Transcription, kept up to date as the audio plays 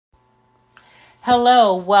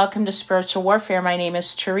Hello, welcome to Spiritual Warfare. My name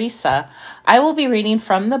is Teresa. I will be reading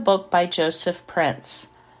from the book by Joseph Prince,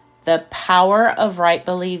 The Power of Right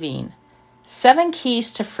Believing. 7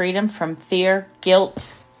 Keys to Freedom from Fear,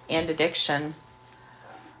 Guilt, and Addiction.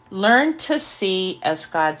 Learn to see as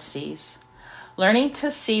God sees. Learning to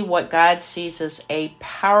see what God sees is a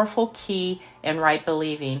powerful key in right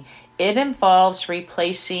believing. It involves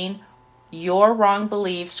replacing your wrong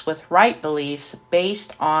beliefs with right beliefs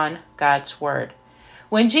based on God's word.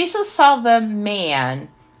 When Jesus saw the man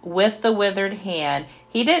with the withered hand,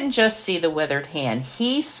 he didn't just see the withered hand.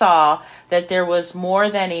 He saw that there was more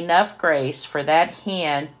than enough grace for that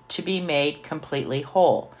hand to be made completely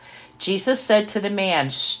whole. Jesus said to the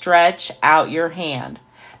man, "Stretch out your hand."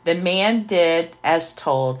 The man did as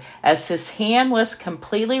told, as his hand was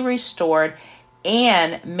completely restored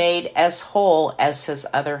and made as whole as his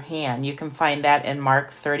other hand. You can find that in Mark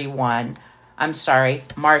 3, 1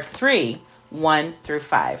 through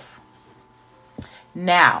 5.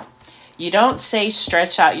 Now, you don't say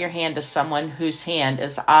stretch out your hand to someone whose hand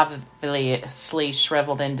is obviously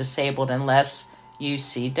shriveled and disabled unless you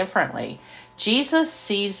see differently. Jesus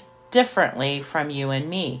sees differently from you and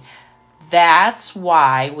me. That's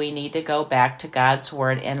why we need to go back to God's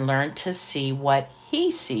word and learn to see what he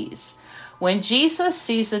sees. When Jesus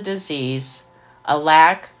sees a disease, a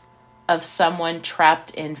lack of someone trapped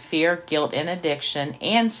in fear, guilt, and addiction,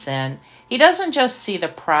 and sin, he doesn't just see the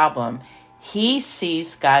problem. He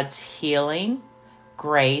sees God's healing,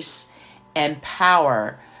 grace, and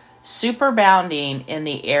power superabounding in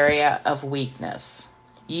the area of weakness.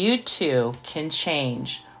 You too can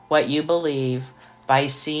change what you believe by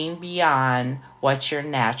seeing beyond what your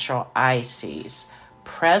natural eye sees.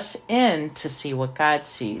 Press in to see what God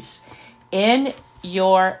sees. In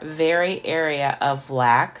your very area of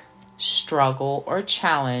lack, struggle, or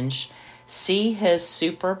challenge, see his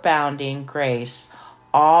superabounding grace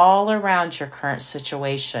all around your current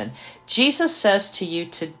situation. Jesus says to you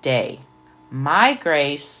today, "My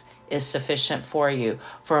grace is sufficient for you,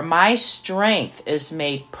 for my strength is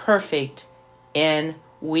made perfect in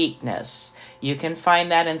weakness." You can find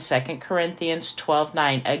that in 2 Corinthians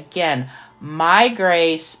 12:9. Again, my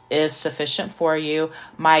grace is sufficient for you.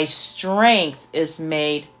 My strength is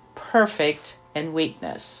made perfect in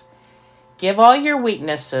weakness. Give all your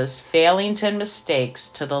weaknesses, failings, and mistakes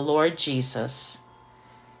to the Lord Jesus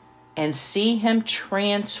and see him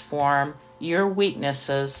transform your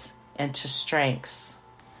weaknesses into strengths.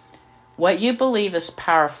 What you believe is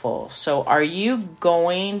powerful. So are you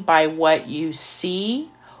going by what you see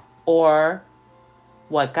or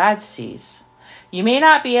what God sees? You may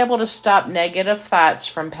not be able to stop negative thoughts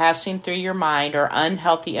from passing through your mind or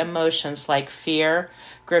unhealthy emotions like fear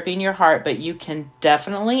gripping your heart, but you can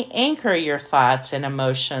definitely anchor your thoughts and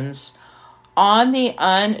emotions on the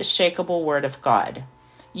unshakable word of God.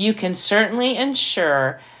 You can certainly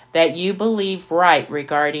ensure that you believe right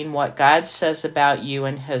regarding what God says about you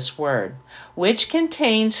in his word, which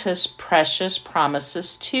contains his precious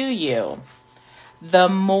promises to you. The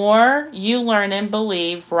more you learn and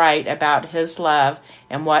believe right about his love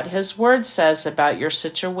and what his word says about your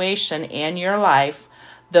situation and your life,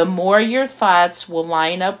 the more your thoughts will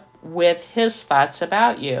line up with his thoughts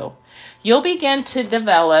about you. You'll begin to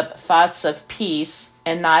develop thoughts of peace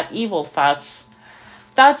and not evil thoughts,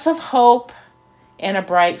 thoughts of hope and a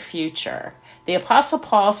bright future. The Apostle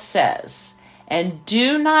Paul says, "And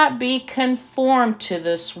do not be conformed to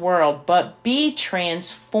this world, but be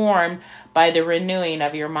transformed by the renewing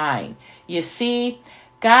of your mind." You see,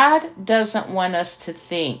 God doesn't want us to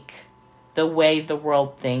think the way the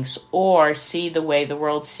world thinks or see the way the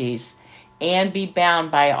world sees and be bound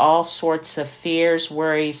by all sorts of fears,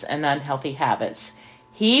 worries, and unhealthy habits.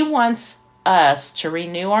 He wants us to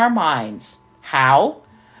renew our minds. How?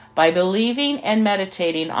 By believing and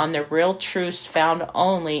meditating on the real truths found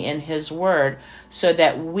only in his word so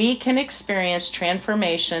that we can experience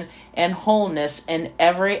transformation and wholeness in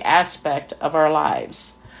every aspect of our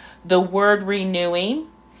lives. The word renewing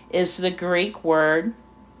is the Greek word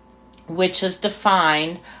which is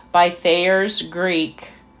defined by Thayer's Greek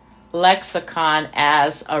lexicon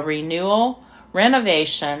as a renewal,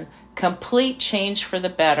 renovation, complete change for the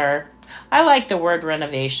better. I like the word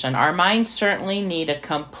renovation. Our minds certainly need a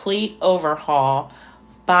complete overhaul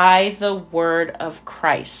by the word of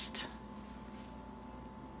Christ.